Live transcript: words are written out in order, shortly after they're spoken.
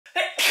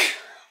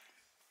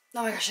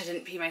Oh my gosh, I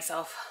didn't pee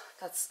myself.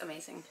 That's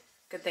amazing.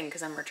 Good thing,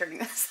 because I'm returning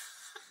this.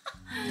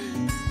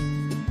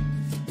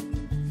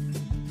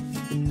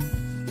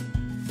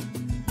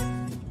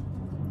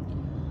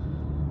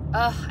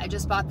 I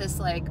just bought this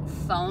like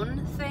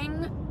phone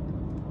thing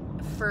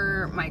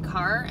for my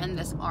car, and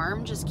this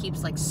arm just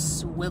keeps like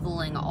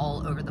swiveling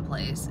all over the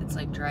place. It's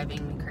like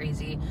driving me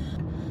crazy.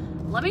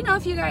 Let me know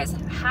if you guys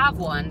have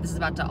one. This is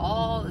about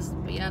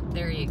to yep,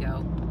 there you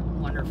go.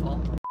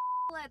 Wonderful.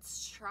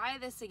 Let's try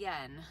this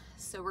again.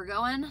 So we're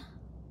going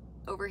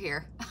over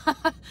here.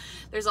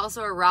 There's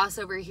also a Ross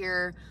over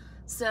here.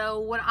 So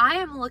what I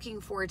am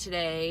looking for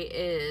today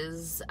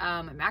is,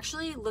 I'm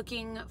actually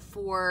looking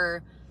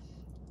for,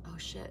 oh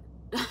shit.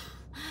 I'm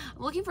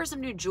looking for some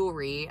new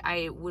jewelry.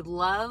 I would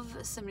love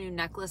some new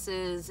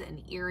necklaces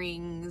and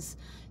earrings.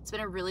 It's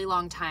been a really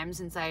long time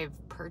since I've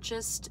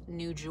purchased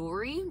new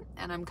jewelry,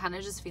 and I'm kind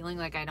of just feeling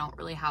like I don't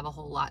really have a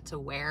whole lot to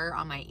wear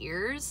on my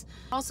ears.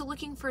 Also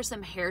looking for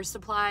some hair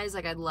supplies.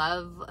 Like I'd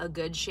love a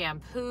good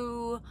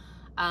shampoo,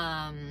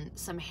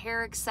 some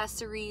hair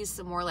accessories,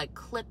 some more like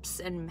clips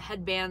and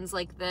headbands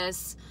like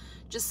this.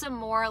 Just some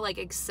more like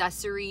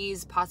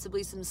accessories,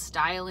 possibly some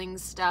styling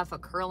stuff, a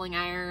curling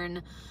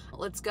iron.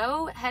 Let's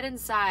go head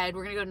inside.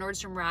 We're gonna go to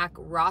Nordstrom Rack.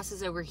 Ross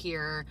is over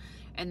here.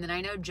 And then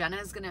I know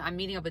Jenna's I'm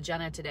meeting up with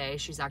Jenna today.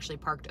 She's actually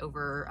parked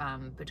over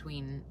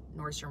between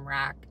Nordstrom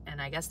Rack, and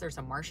I guess there's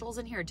some Marshalls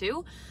in here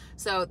too.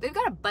 So they've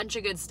got a bunch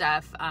of good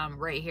stuff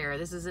right here.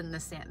 This is in the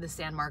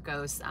San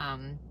Marcos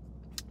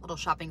little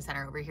shopping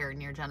center over here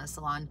near Jenna's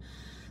salon.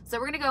 So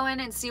we're gonna go in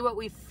and see what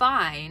we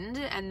find,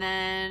 and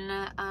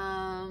then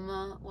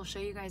we'll show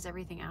you guys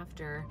everything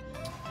after.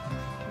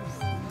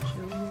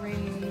 Jewelry.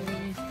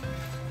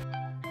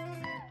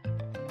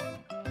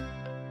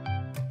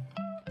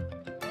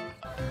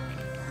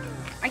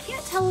 I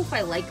can't tell if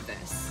I like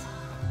this.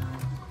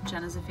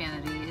 Jenna's a fan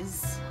of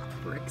these.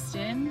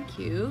 Kristen,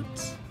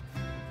 cute.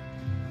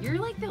 You're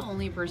like the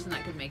only person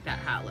that could make that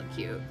hat look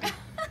cute. Got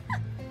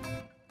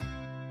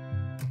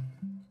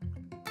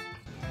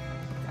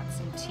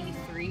some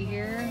T3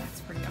 here.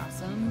 That's pretty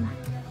awesome.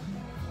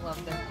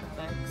 Love their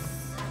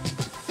perfects.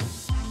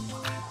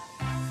 Oh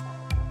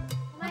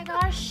my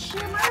gosh,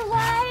 shimmer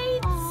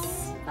lights!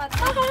 Oh,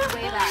 that's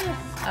way back.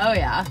 Oh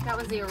yeah. That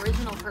was the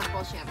original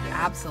purple shampoo.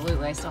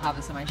 Absolutely. I still have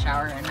this in my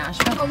shower in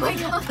Nashville. Oh my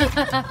god.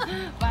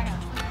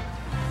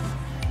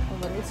 A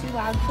little too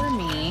loud for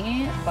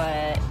me,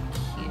 but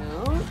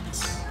cute.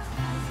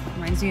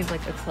 Reminds me of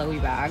like a Chloe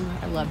bag.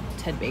 I love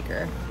Ted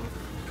Baker.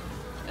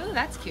 Oh,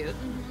 that's cute.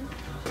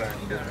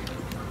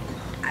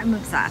 I'm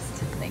obsessed.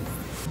 Thanks.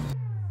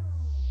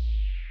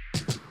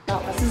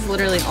 This is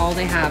literally all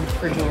they have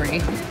for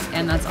jewelry,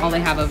 and that's all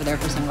they have over there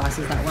for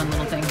sunglasses, that one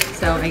little thing.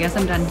 So I guess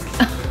I'm done.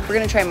 We're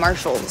gonna try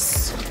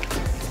Marshalls.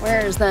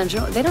 Where's the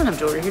jewelry? They don't have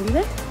jewelry here, do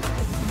they?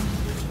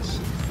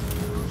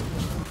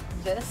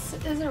 This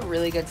is a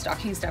really good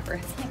stocking stuffer.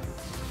 It's like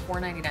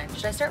 $4.99.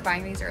 Should I start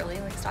buying these early,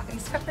 like stocking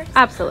stuffers?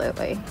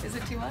 Absolutely. Is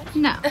it too much?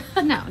 No,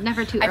 no,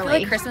 never too early. I feel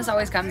like Christmas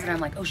always comes and I'm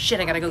like, oh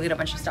shit, I gotta go get a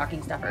bunch of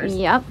stocking stuffers.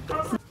 Yep.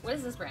 What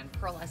is this brand?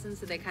 Pearl Essence?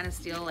 Did they kind of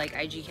steal like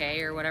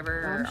IGK or whatever?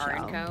 Or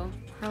R&Co?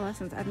 Pearl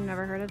Essence, I've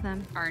never heard of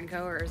them.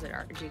 R&Co, or is it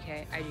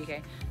IGK?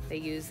 IGK. They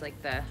use like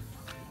the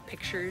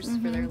pictures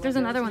for their logos. There's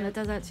another one that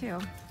does that too.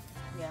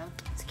 Yeah.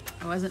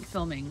 I wasn't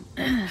filming,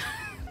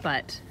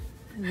 but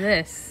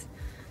this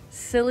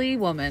silly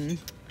woman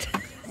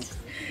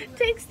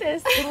takes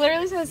this. It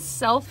literally says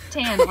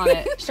self-tan on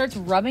it. Starts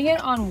rubbing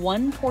it on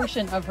one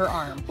portion of her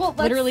arm. Well,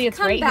 literally, it's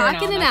right here now. Come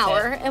back in an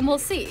hour and we'll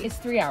see. It's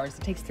 3 hours.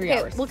 It takes 3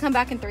 hours. We'll come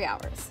back in 3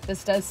 hours.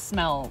 This does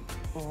smell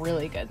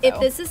really good, though. If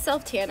this is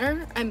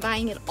self-tanner, I'm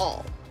buying it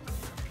all.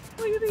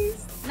 Look at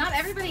these. Not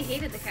everybody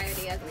hated the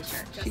Coyote Ugly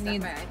shirt. Just she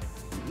needs.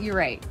 You're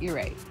right. You're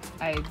right.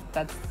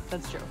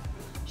 That's true.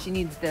 She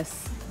needs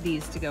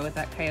these to go with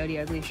that Coyote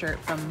Ugly shirt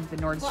from the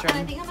Nordstrom Well, and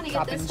I think I'm gonna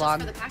get this just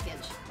for the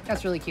package.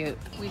 That's really cute.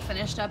 We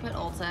finished up at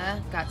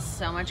Ulta, got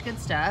so much good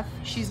stuff.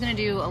 She's gonna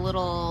do a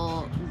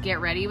little get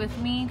ready with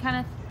me kind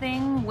of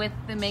thing with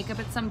the makeup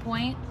at some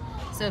point.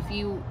 So if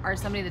you are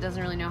somebody that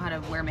doesn't really know how to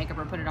wear makeup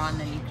or put it on,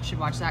 then you should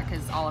watch that,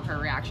 because all of her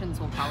reactions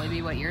will probably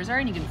be what yours are,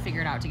 and you can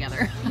figure it out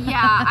together. Yeah,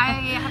 I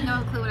have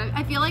no clue what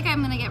I feel like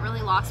I'm gonna get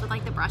really lost with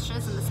like the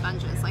brushes and the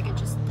sponges. Like I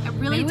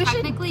really Maybe we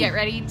technically should get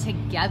ready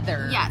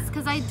together. Yes,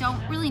 because I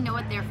don't really know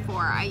what they're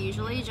for. I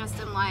usually just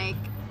am like,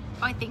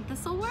 oh, I think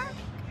this will work.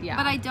 Yeah.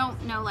 But I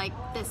don't know like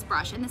this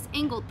brush and this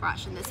angled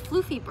brush and this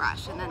floofy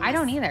brush and then this... I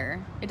don't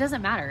either. It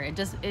doesn't matter.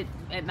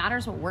 It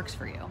matters what works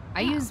for you.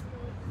 I use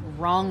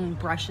wrong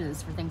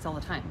brushes for things all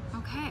the time.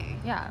 Okay.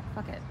 Yeah,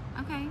 fuck it.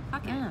 Okay,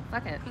 fuck it. Yeah,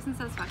 fuck it. Kristen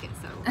says fuck it,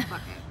 so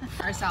fuck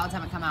it. Our salads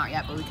haven't come out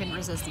yet, but we couldn't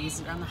resist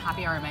these. They're on the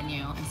happy hour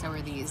menu, and so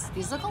are these.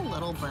 These look a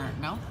little burnt,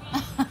 no?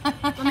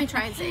 Let me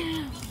try and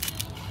see.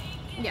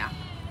 Yeah,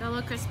 they'll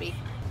look crispy.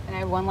 And I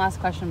have one last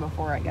question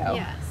before I go.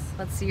 Yes.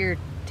 Let's see your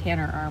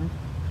tanner arm.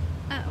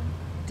 Oh.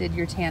 Did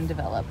your tan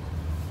develop?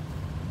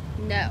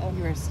 No.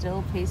 You are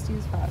still pasty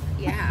as fuck.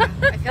 Yeah,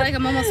 I feel like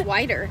I'm almost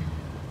whiter.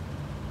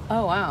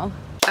 Oh, wow.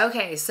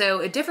 Okay, so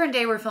a different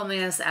day we're filming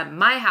this at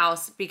my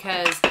house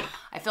because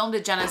I filmed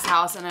at Jenna's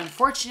house, and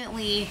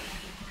unfortunately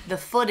the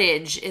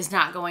footage is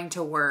not going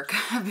to work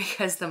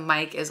because the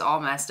mic is all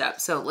messed up.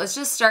 So let's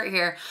just start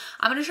here.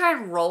 I'm gonna try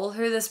and roll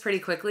through this pretty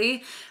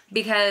quickly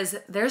because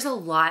there's a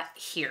lot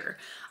here.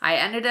 I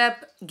ended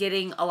up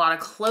getting a lot of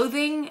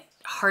clothing,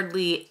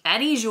 hardly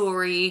any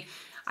jewelry.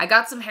 I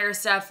got some hair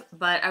stuff,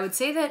 but I would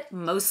say that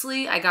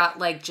mostly I got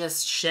like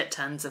just shit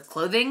tons of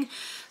clothing.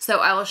 So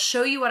I will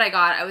show you what I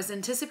got. I was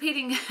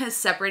anticipating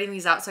separating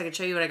these out so I could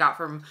show you what I got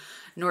from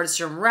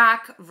Nordstrom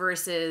Rack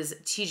versus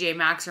TJ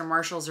Maxx or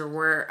Marshalls, or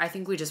where I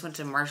think we just went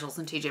to Marshalls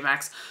and TJ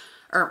Maxx,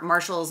 or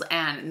Marshalls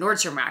and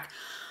Nordstrom Rack.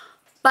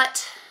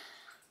 But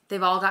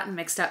they've all gotten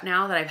mixed up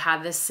now that I've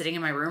had this sitting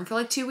in my room for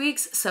like 2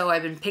 weeks. So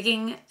I've been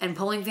picking and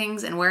pulling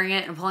things and wearing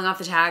it and pulling off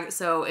the tag.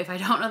 So if I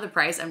don't know the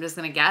price, I'm just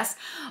gonna guess.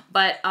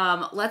 But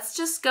let's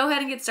just go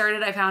ahead and get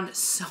started. I found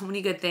so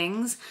many good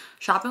things.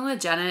 Shopping with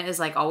Jenna is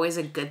like always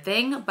a good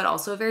thing, but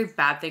also a very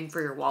bad thing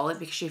for your wallet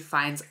because she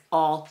finds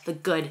all the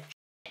good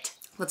shit.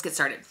 Let's get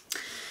started.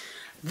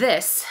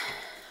 This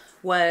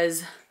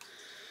was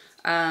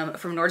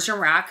from Nordstrom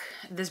Rack.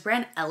 This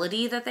brand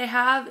Elodie that they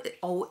have, they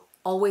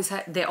always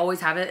have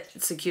it.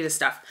 It's the cutest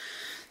stuff.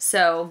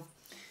 So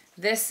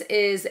this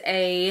is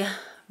a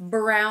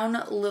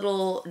brown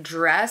little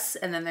dress,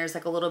 and then there's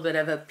like a little bit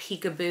of a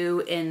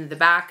peekaboo in the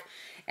back,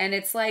 and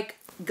it's like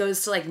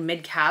goes to like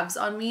mid calves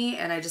on me,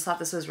 and I just thought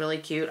this was really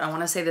cute. I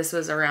want to say this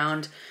was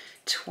around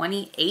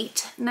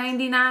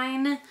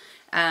 $28.99.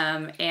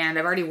 And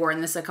I've already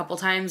worn this a couple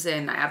times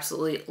and I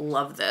absolutely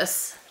love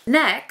this.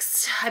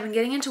 Next, I've been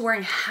getting into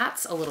wearing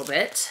hats a little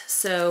bit.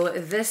 So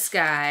this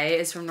guy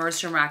is from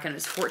Nordstrom Rack and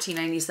it's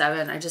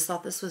 $14.97. I just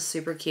thought this was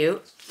super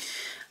cute.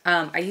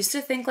 I used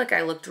to think like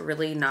I looked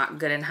really not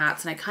good in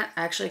hats, and I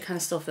actually kind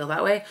of still feel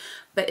that way.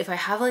 But if I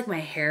have like my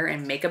hair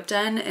and makeup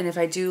done, and if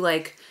I do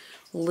like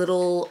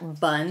little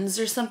buns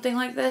or something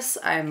like this,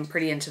 I'm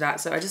pretty into that.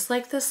 So I just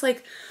like this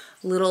like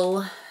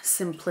little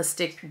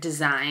simplistic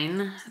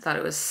design. I thought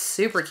it was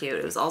super cute.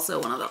 It was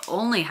also one of the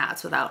only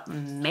hats without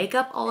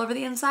makeup all over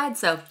the inside,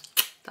 so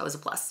that was a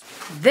plus.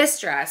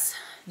 This dress,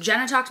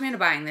 Jenna talked me into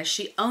buying this.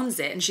 She owns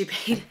it, and she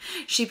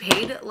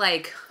paid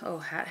like, oh,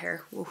 hat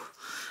hair. Ooh.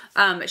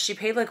 She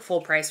paid like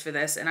full price for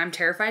this, and I'm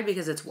terrified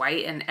because it's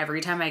white, and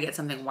every time I get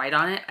something white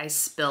on it, I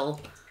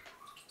spill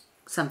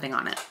something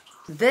on it.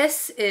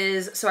 This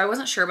is, so I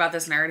wasn't sure about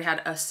this, and I already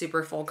had a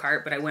super full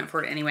cart, but I went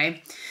for it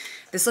anyway.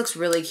 This looks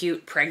really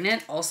cute,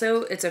 pregnant.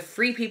 Also, it's a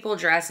Free People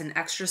dress in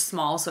extra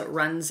small, so it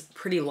runs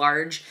pretty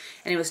large,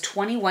 and it was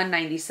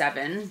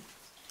 $21.97.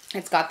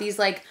 It's got these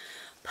like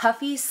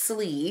puffy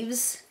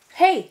sleeves.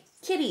 Hey,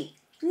 kitty,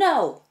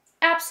 no,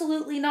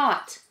 absolutely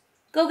not.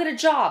 Go get a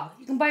job.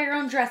 You can buy your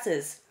own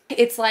dresses.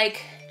 It's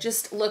like,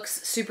 just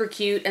looks super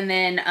cute, and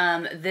then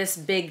this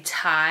big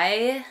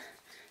tie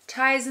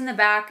ties in the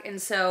back,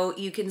 and so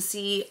you can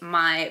see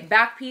my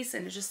back piece,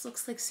 and it just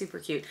looks like super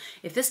cute.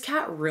 If this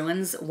cat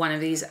ruins one of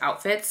these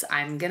outfits,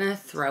 I'm gonna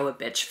throw a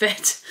bitch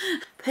fit.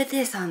 Put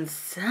this on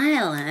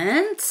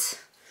silent.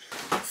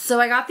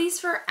 So I got these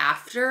for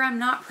after I'm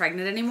not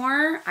pregnant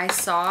anymore. I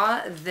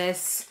saw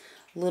this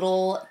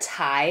little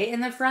tie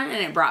in the front,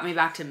 and it brought me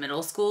back to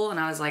middle school, and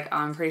I was like, oh,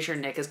 I'm pretty sure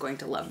Nick is going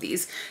to love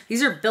these.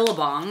 These are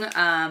Billabong,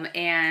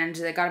 and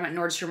I got them at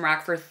Nordstrom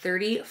Rack for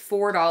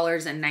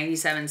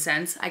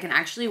 $34.97. I can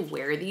actually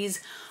wear these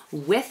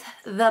with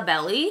the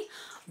belly,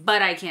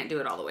 but I can't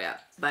do it all the way up.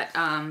 But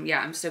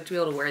yeah, I'm stoked to be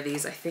able to wear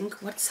these. I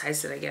think, what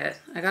size did I get?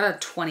 I got a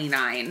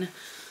 29,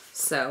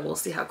 so we'll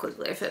see how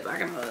quickly I fit back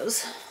into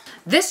those.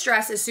 This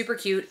dress is super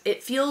cute.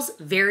 It feels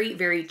very,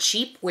 very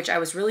cheap, which I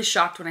was really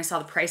shocked when I saw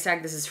the price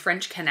tag. This is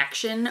French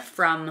Connection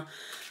from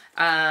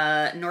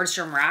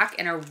Nordstrom Rack,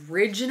 and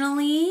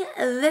originally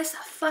this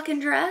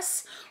fucking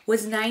dress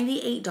was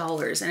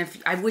 $98. And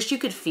I wish you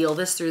could feel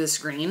this through the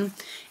screen.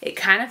 It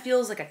kind of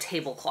feels like a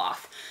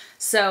tablecloth.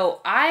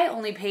 So I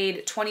only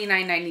paid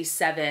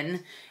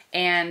 $29.97.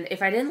 And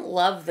if I didn't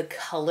love the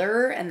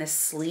color and the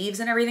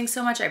sleeves and everything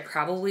so much, I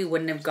probably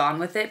wouldn't have gone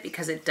with it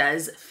because it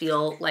does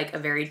feel like a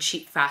very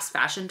cheap, fast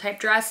fashion type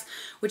dress,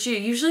 which you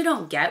usually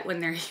don't get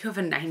when you have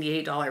a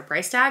 $98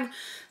 price tag.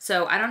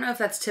 So I don't know if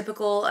that's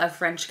typical of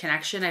French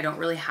Connection. I don't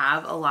really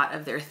have a lot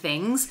of their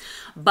things,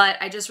 but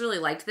I just really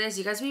liked this.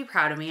 You guys would be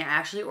proud of me. I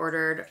actually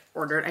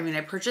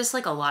I purchased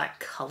like a lot of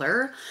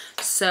color.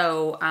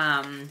 So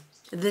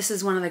this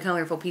is one of the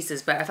colorful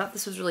pieces, but I thought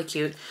this was really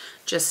cute.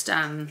 Just,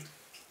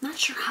 not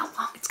sure how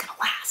long it's gonna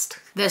last.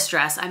 This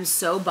dress, I'm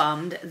so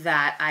bummed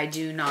that I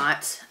do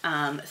not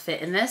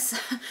fit in this.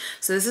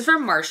 So this is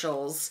from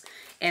Marshalls,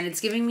 and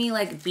it's giving me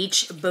like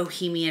beach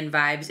bohemian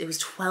vibes. It was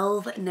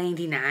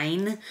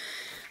 $12.99.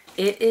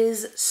 It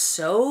is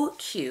so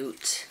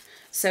cute.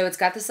 So it's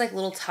got this like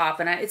little top,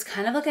 and it's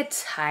kind of like a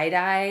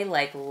tie-dye,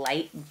 like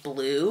light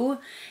blue,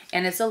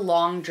 and it's a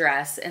long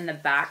dress, and the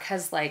back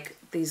has like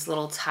these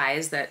little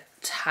ties that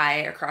tie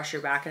across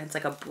your back, and it's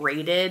like a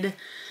braided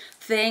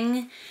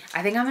thing.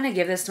 I think I'm gonna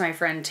give this to my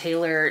friend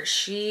Taylor.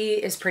 She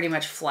is pretty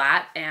much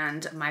flat,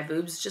 and my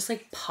boobs just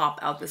like pop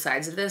out the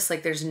sides of this.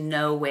 Like there's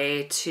no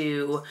way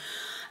to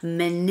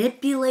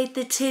manipulate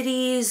the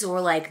titties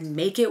or like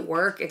make it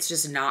work. It's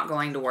just not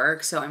going to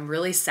work. So I'm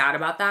really sad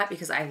about that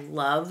because I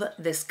love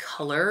this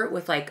color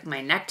with like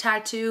my neck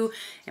tattoo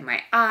and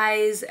my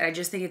eyes. And I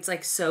just think it's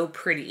like so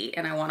pretty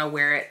and I want to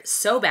wear it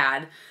so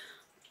bad,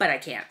 but I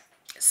can't.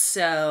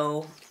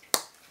 So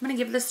I'm gonna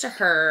give this to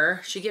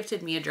her. She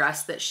gifted me a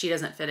dress that she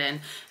doesn't fit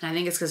in, and I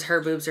think it's because her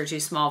boobs are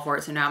too small for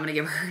it, so now I'm gonna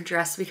give her a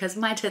dress because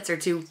my tits are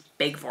too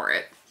big for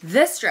it.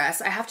 This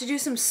dress, I have to do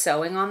some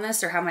sewing on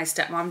this or have my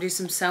stepmom do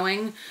some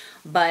sewing,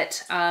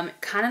 but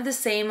kind of the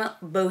same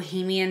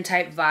bohemian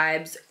type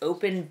vibes,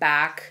 open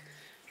back,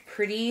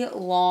 pretty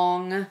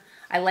long.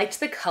 I liked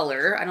the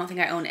color. I don't think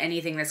I own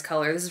anything this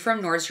color. This is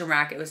from Nordstrom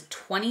Rack. It was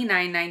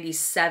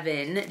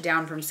 $29.97,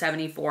 down from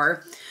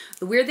 $74.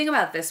 The weird thing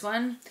about this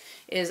one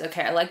is,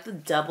 okay, I like the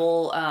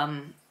double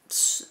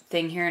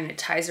thing here and it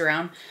ties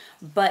around,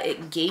 but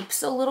it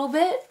gapes a little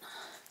bit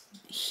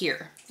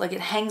here. Like it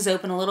hangs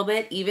open a little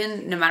bit,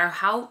 even no matter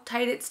how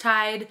tight it's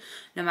tied,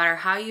 no matter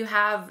how you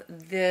have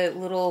the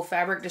little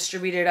fabric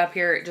distributed up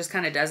here, it just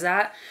kind of does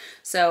that.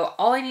 So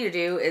all I need to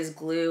do is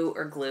glue.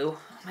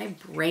 My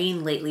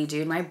brain lately,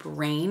 dude, my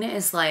brain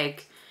is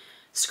like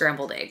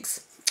scrambled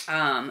eggs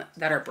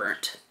that are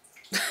burnt.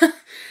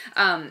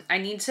 I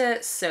need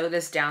to sew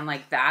this down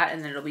like that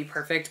and then it'll be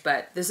perfect,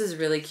 but this is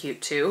really cute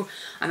too.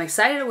 I'm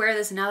excited to wear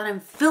this. Now that I'm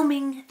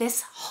filming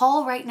this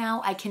haul right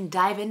now, I can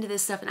dive into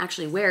this stuff and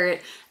actually wear it.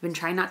 I've been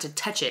trying not to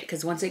touch it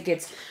because once it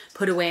gets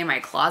put away in my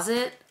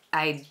closet,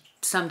 I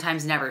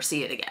sometimes never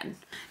see it again.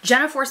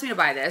 Jenna forced me to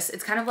buy this.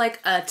 It's kind of like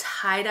a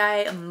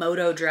tie-dye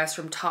moto dress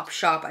from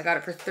Topshop. I got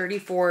it for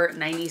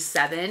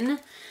 $34.97.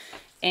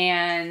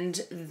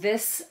 And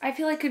this, I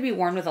feel like could be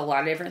worn with a lot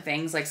of different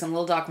things, like some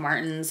little Doc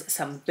Martens,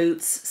 some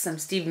boots, some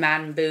Steve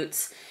Madden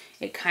boots.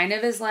 It kind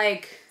of is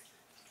like,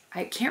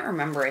 I can't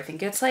remember. I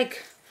think it's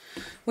like,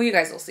 well, you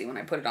guys will see when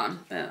I put it on.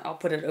 I'll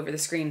put it over the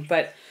screen,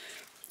 but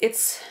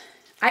it's,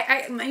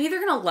 I'm either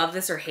going to love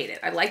this or hate it.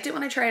 I liked it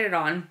when I tried it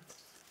on.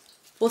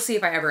 We'll see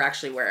if I ever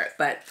actually wear it,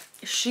 but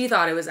she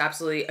thought it was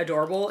absolutely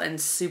adorable and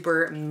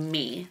super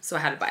me, so I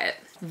had to buy it.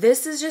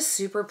 This is just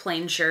super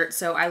plain shirt,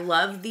 so I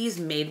love these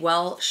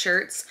Madewell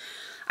shirts.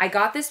 I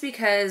got this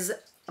because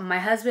my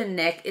husband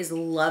Nick is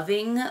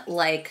loving,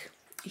 like,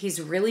 he's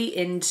really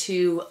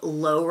into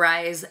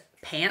low-rise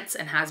pants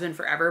and has been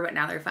forever, but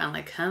now they're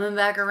finally coming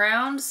back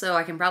around, so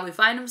I can probably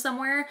find them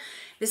somewhere.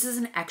 This is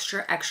an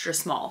extra, extra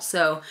small,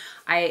 so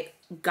I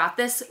got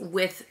this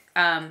with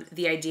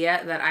the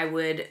idea that I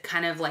would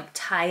kind of like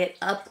tie it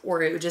up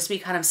or it would just be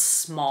kind of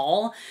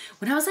small.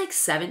 When I was like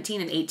 17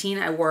 and 18,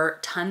 I wore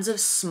tons of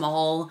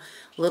small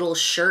little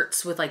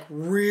shirts with like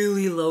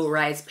really low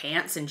rise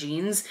pants and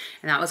jeans.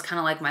 And that was kind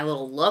of like my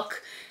little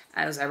look.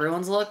 That was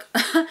everyone's look.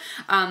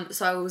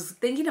 So I was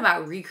thinking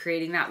about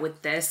recreating that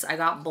with this. I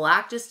got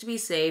black just to be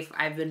safe.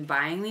 I've been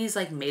buying these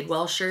like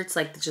Madewell shirts,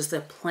 like just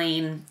the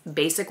plain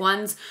basic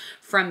ones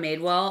from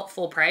Madewell,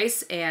 full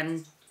price.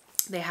 And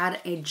they had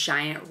a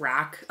giant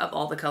rack of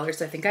all the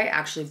colors. I think I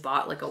actually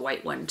bought like a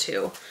white one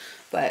too,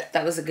 but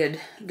that was a good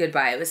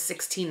buy. It was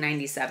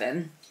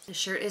 $16.97. The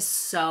shirt is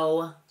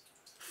so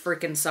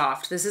freaking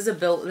soft. This is a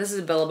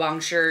Billabong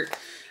shirt.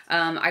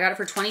 I got it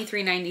for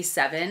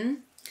 $23.97.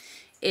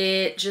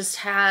 It just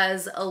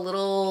has a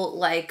little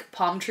like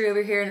palm tree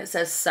over here and it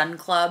says Sun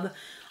Club.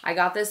 I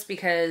got this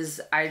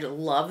because I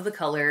love the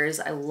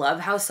colors. I love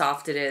how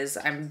soft it is.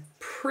 I'm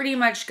pretty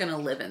much gonna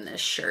live in this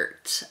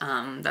shirt.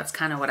 That's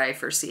kind of what I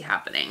foresee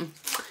happening.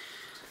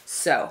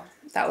 So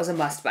that was a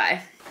must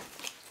buy.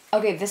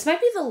 Okay, this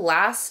might be the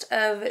last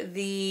of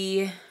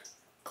the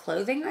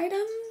clothing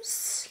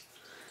items.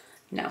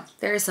 No,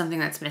 there is something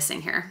that's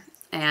missing here.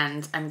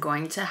 And I'm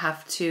going to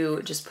have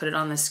to just put it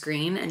on the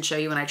screen and show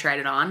you when I tried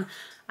it on.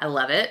 I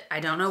love it. I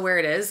don't know where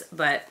it is,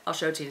 but I'll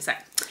show it to you in a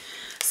sec.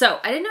 So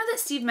I didn't know that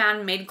Steve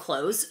Madden made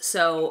clothes,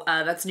 so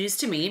that's news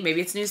to me. Maybe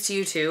it's news to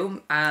you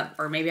too,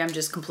 or maybe I'm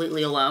just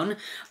completely alone.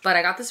 But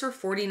I got this for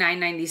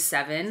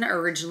 $49.97,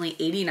 originally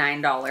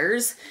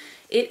 $89.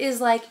 It is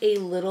like a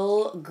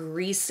little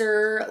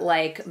greaser,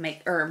 like,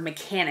 or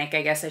mechanic,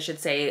 I guess I should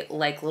say,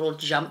 like little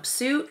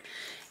jumpsuit.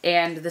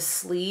 And the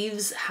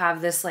sleeves have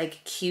this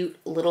like cute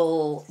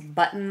little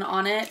button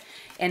on it.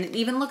 And it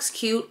even looks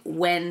cute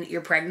when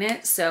you're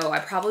pregnant. So I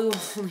probably will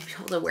only be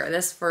able to wear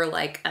this for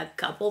like a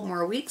couple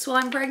more weeks while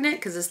I'm pregnant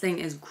because this thing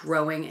is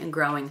growing and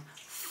growing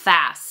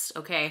fast,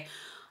 okay?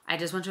 I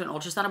just went to an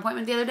ultrasound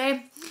appointment the other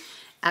day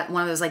at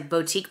one of those like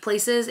boutique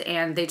places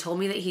and they told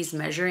me that he's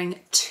measuring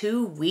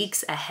 2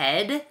 weeks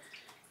ahead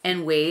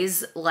and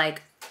weighs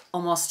like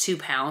almost 2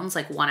 pounds,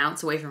 like 1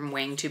 ounce away from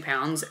weighing 2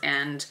 pounds,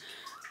 and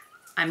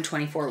I'm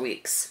 24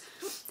 weeks.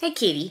 Hey,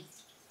 kitty.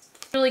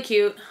 Really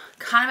cute.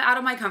 Kind of out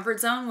of my comfort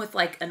zone with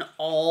like an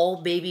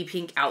all baby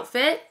pink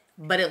outfit,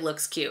 but it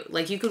looks cute.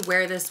 Like you could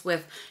wear this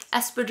with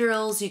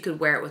espadrilles, you could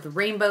wear it with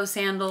rainbow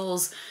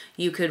sandals,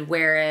 you could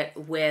wear it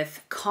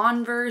with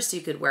Converse,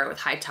 you could wear it with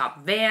high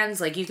top Vans.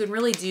 Like you could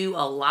really do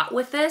a lot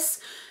with this.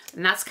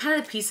 And that's kind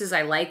of the pieces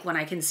I like when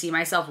I can see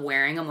myself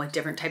wearing them with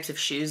different types of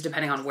shoes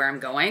depending on where I'm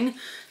going.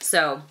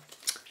 So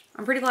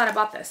I'm pretty glad I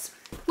bought this.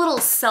 Little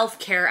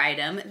self-care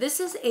item. This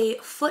is a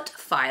foot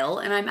file,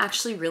 and I'm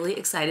actually really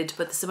excited to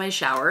put this in my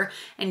shower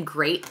and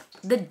grate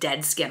the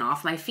dead skin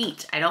off my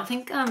feet. I don't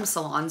think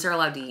salons are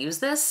allowed to use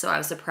this, so I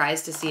was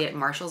surprised to see it at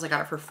Marshall's. I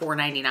got it for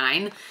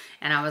 $4.99,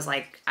 and I was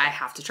like, I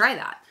have to try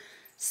that.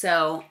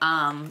 So,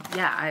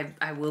 yeah,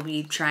 I will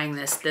be trying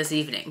this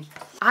evening.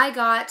 I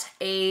got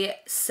a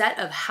set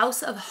of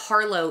House of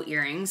Harlow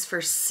earrings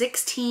for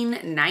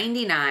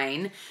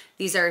 $16.99.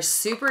 These are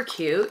super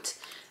cute.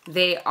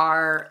 They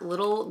are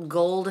little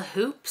gold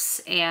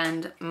hoops,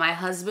 and my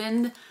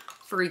husband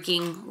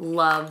freaking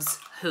loves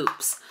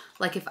hoops.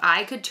 Like, if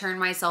I could turn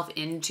myself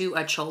into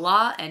a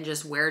chola and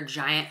just wear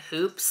giant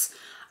hoops,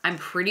 I'm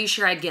pretty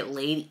sure I'd get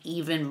laid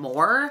even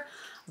more,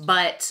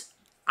 but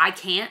I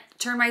can't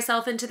turn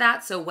myself into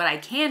that. So what I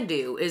can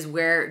do is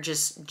wear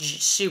just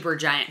super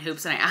giant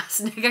hoops. And I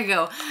asked Nick, I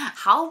go,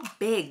 how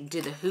big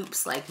do the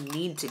hoops like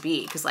need to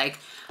be? Because like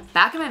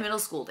back in my middle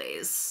school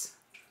days,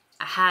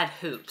 I had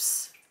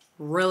hoops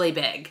really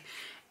big.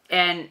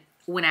 And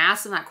when I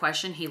asked him that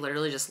question, he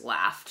literally just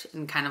laughed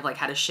and kind of like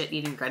had a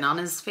shit-eating grin on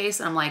his face.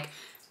 And I'm like,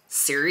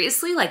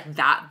 seriously, like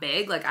that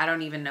big? Like, I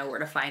don't even know where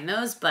to find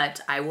those,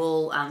 but I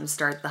will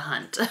start the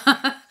hunt.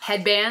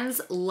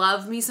 Headbands,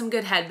 love me some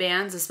good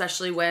headbands,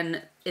 especially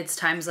when it's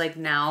times like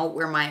now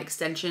where my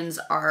extensions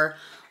are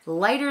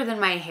lighter than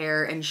my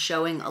hair and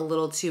showing a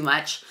little too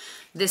much.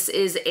 This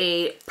is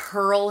a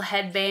pearl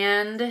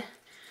headband.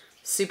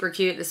 Super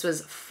cute. This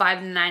was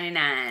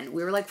 $5.99.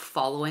 We were like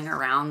following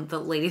around the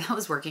lady that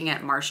was working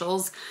at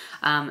Marshall's.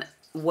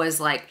 Was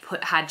like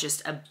had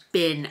just a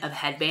bin of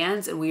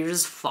headbands, and we were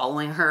just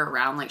following her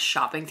around, like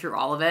shopping through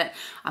all of it.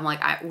 I'm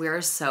like,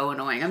 we're so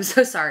annoying. I'm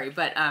so sorry.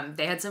 But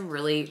they had some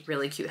really,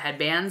 really cute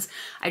headbands.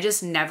 I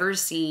just never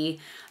see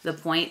the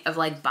point of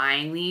like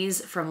buying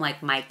these from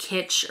like my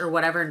kitsch or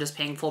whatever and just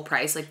paying full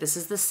price. Like, this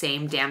is the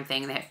same damn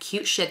thing. They have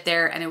cute shit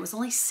there, and it was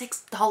only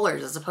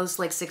 $6 as opposed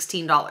to like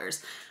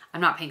 $16. I'm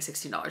not paying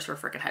 $16 for a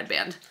freaking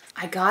headband.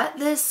 I got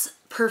this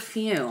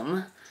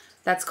perfume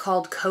that's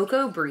called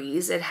Cocoa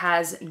Breeze. It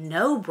has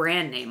no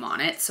brand name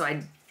on it, so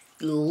I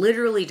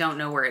literally don't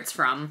know where it's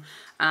from.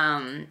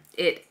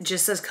 It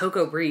just says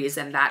Cocoa Breeze,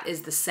 and that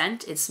is the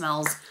scent. It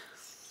smells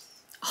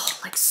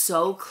like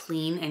so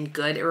clean and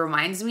good. It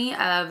reminds me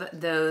of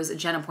those,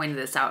 Jenna pointed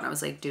this out, and I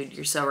was like, dude,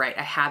 you're so right.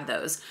 I had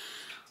those.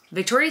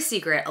 Victoria's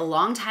Secret, a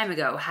long time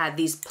ago, had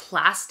these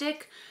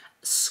plastic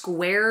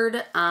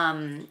squared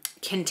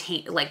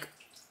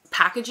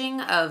packaging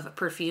of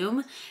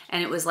perfume,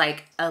 and it was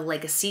like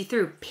a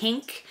see-through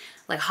pink,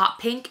 like hot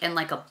pink, and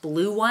like a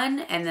blue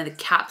one, and then the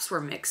caps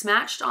were mix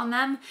matched on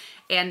them,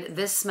 and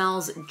this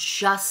smells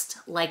just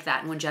like that.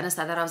 And when Jenna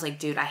said that, I was like,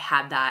 dude, I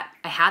had that.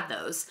 I had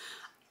those,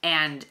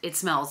 and it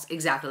smells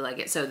exactly like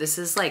it. So this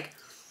is like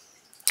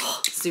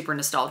super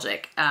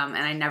nostalgic, and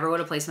I never would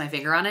have placed my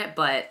finger on it,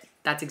 but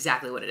that's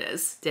exactly what it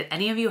is. Did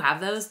any of you have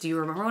those? Do you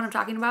remember what I'm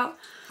talking about?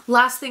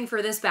 Last thing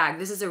for this bag,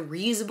 this is a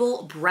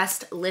reusable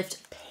breast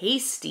lift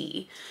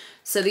pasty.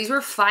 So these were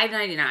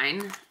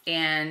 $5.99,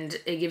 and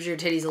it gives your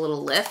titties a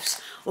little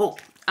lift. Oh,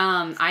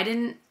 I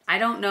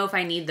don't know if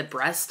I need the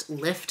breast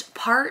lift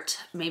part.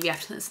 Maybe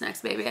after this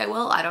next baby I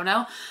will, I don't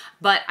know.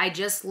 But I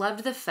just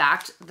loved the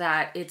fact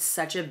that it's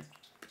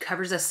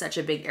covers such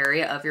a big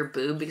area of your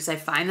boob, because I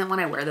find that when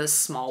I wear those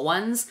small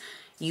ones,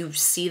 you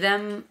see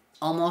them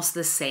almost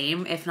the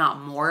same, if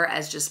not more,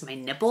 as just my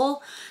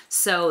nipple.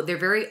 So they're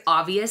very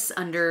obvious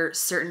under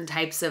certain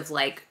types of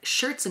like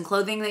shirts and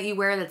clothing that you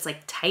wear that's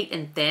like tight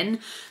and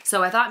thin.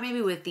 So I thought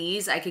maybe with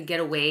these I could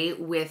get away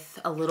with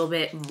a little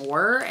bit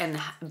more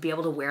and be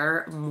able to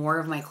wear more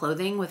of my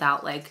clothing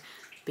without like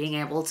being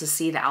able to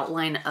see the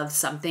outline of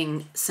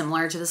something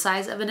similar to the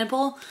size of a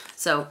nipple.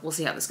 So we'll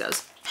see how this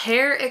goes.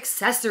 Hair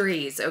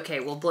accessories. Okay,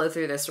 we'll blow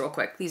through this real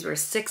quick. These were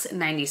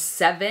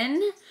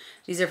 $6.97.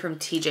 These are from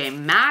TJ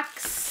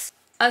Maxx.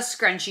 A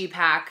scrunchie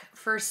pack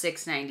for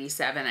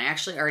 $6.97. I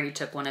actually already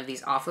took one of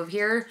these off of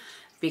here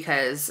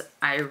because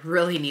I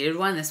really needed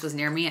one. This was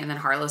near me, and then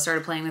Harlow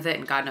started playing with it,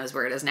 and God knows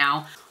where it is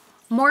now.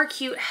 More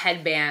cute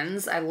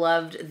headbands. I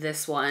loved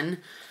this one.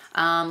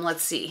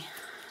 Let's see.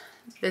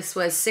 This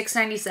was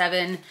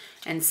 $6.97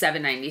 and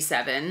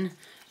 $7.97.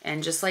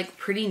 And just like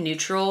pretty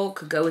neutral,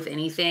 could go with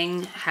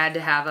anything, had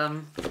to have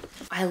them.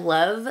 I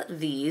love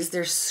these.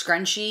 They're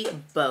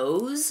scrunchy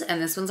bows,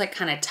 and this one's like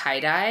kind of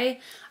tie-dye.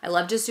 I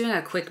love just doing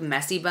a quick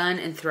messy bun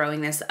and throwing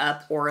this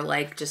up, or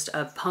like just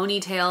a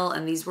ponytail,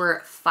 and these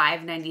were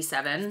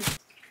 $5.97.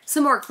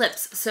 Some more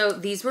clips. So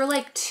these were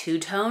like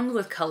two-toned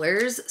with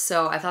colors,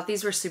 so I thought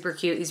these were super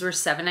cute. These were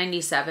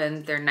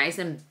 $7.97. They're nice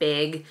and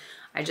big.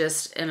 I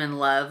just am in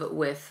love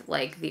with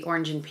like the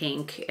orange and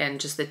pink and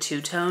just the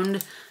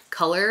two-toned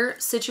color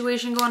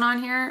situation going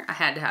on here. I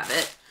had to have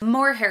it.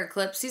 More hair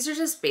clips. These are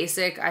just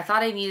basic. I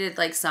thought I needed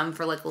like some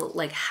for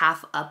like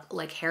half up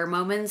like hair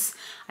moments.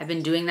 I've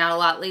been doing that a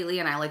lot lately,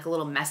 and I like a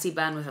little messy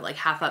bun with it like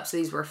half up. So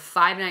these were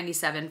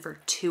 $5.97 for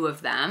 2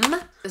 of them.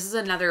 This is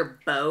another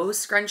bow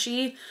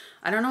scrunchie.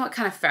 I don't know what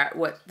kind of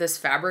what this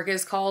fabric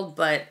is called,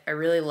 but I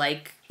really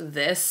like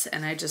this,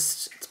 and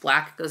it's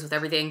black. It goes with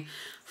everything.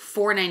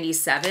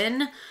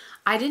 $4.97.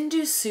 I didn't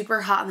do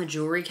super hot in the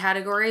jewelry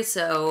category,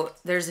 so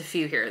there's a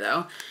few here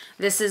though.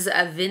 This is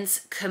a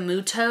Vince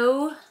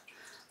Camuto.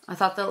 I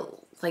thought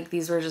that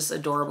these were just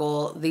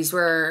adorable. These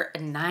were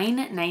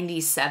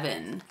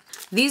 $9.97.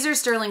 These are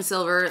sterling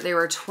silver. They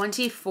were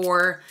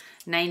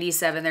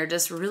 $24.97. They're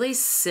just really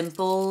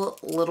simple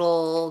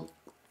little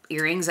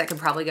earrings that could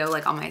probably go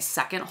like on my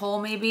second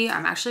hole maybe.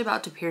 I'm actually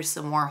about to pierce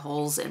some more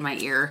holes in my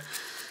ear.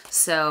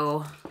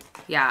 So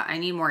yeah, I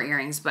need more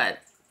earrings, but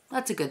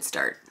that's a good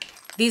start.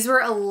 These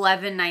were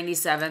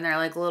 $11.97. They're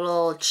like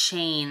little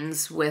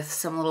chains with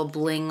some little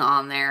bling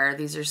on there.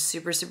 These are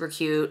super, super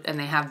cute. And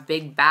they have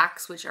big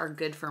backs, which are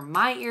good for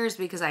my ears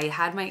because I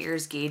had my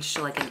ears gauged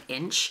to like an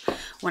inch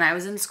when I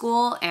was in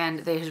school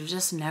and they have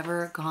just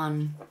never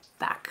gone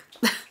back.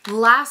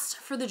 Last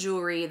for the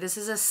jewelry, this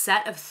is a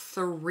set of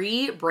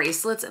 3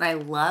 bracelets and I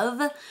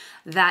love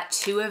that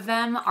 2 of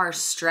them are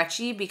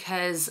stretchy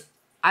because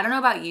I don't know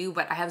about you,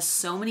 but I have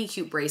so many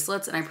cute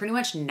bracelets and I pretty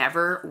much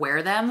never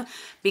wear them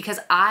because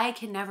I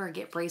can never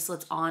get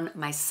bracelets on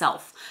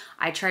myself.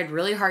 I tried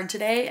really hard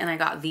today and I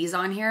got these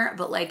on here,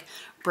 but like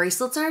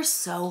bracelets are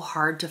so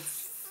hard to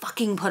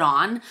fucking put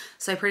on.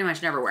 So I pretty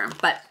much never wear them,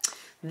 but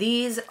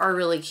these are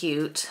really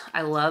cute.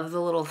 I love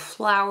the little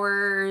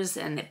flowers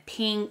and the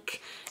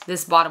pink.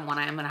 This bottom one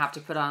I'm gonna have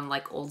to put on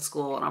like old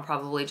school and I'll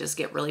probably just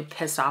get really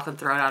pissed off and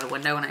throw it out a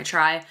window when I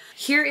try.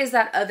 Here is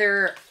that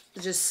other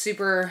just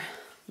super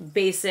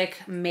basic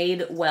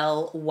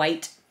Madewell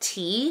white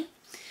tee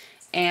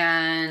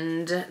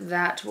and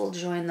that will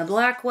join the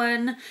black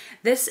one.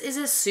 This is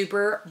a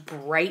super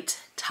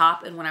bright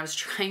top and when I was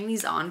trying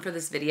these on for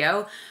this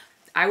video,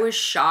 I was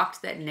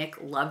shocked that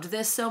Nick loved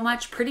this so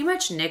much. Pretty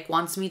much Nick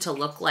wants me to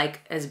look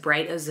like as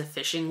bright as a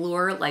fishing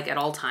lure like at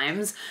all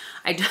times.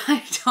 I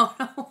don't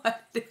know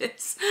what it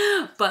is,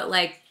 but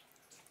like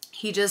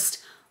he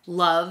just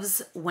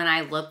loves when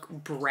I look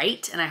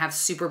bright and I have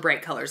super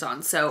bright colors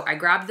on. So I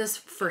grabbed this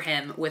for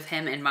him with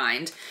him in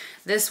mind.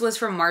 This was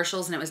from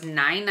Marshall's and it was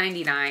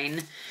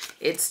 $9.99.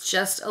 It's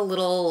just a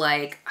little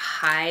like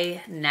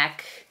high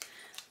neck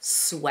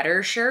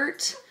sweater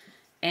shirt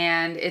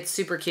and it's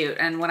super cute.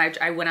 And when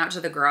I went out to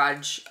the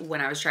garage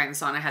when I was trying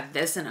this on, I had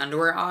this and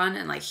underwear on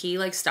and like he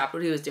like stopped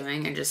what he was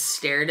doing and just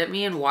stared at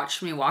me and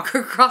watched me walk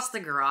across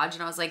the garage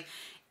and I was like,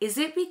 is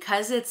it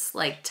because it's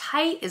like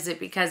tight? Is it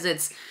because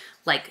it's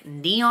like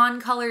neon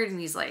colored? And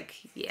he's like,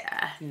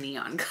 yeah,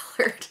 neon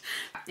colored.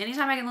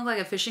 Anytime I can look like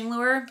a fishing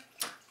lure,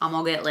 I'm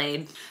gonna get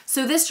laid.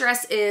 So this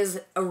dress is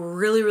a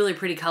really, really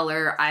pretty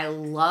color. I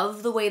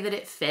love the way that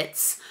it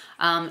fits.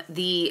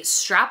 The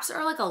straps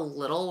are like a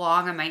little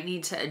long. I might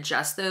need to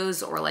adjust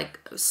those or like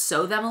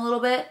sew them a little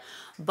bit,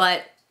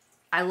 but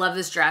I love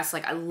this dress.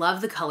 Like I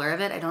love the color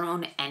of it. I don't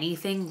own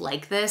anything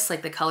like this.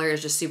 Like the color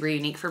is just super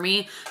unique for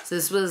me. So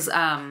this was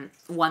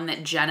one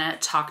that Jenna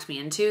talked me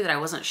into that I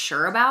wasn't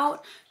sure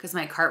about because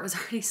my cart was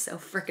already so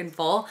freaking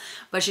full,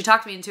 but she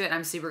talked me into it and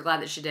I'm super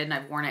glad that she did and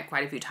I've worn it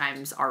quite a few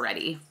times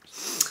already.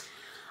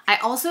 I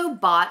also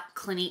bought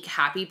Clinique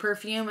Happy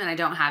perfume and I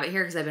don't have it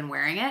here because I've been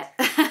wearing it.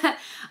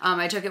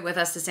 I took it with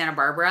us to Santa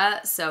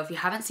Barbara. So if you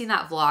haven't seen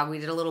that vlog, we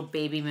did a little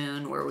baby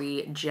moon where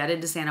we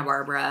jetted to Santa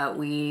Barbara.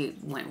 We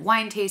went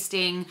wine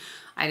tasting.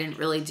 I didn't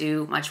really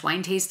do much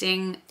wine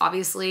tasting,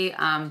 obviously,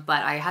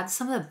 but I had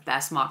some of the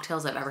best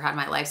mocktails I've ever had in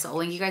my life. So I'll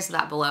link you guys to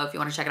that below if you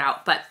want to check it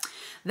out. But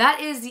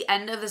that is the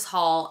end of this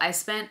haul. I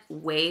spent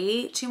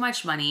way too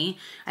much money.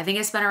 I think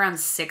I spent around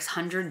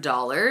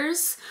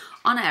 $600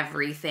 on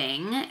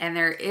everything, and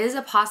there is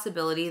a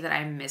possibility that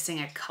I'm missing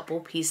a couple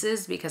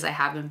pieces because I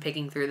have been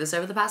picking through this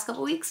over the past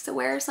couple weeks to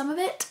wear some of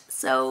it.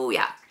 So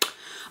yeah.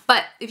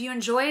 But if you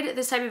enjoyed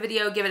this type of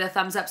video, give it a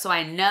thumbs up so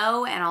I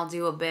know, and I'll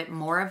do a bit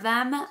more of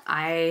them.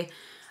 I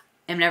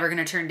am never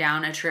going to turn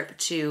down a trip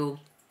to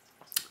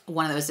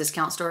one of those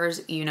discount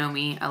stores. You know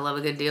me, I love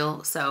a good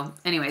deal. So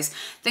anyways,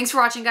 thanks for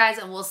watching guys,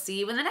 and we'll see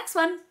you in the next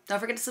one. Don't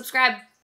forget to subscribe.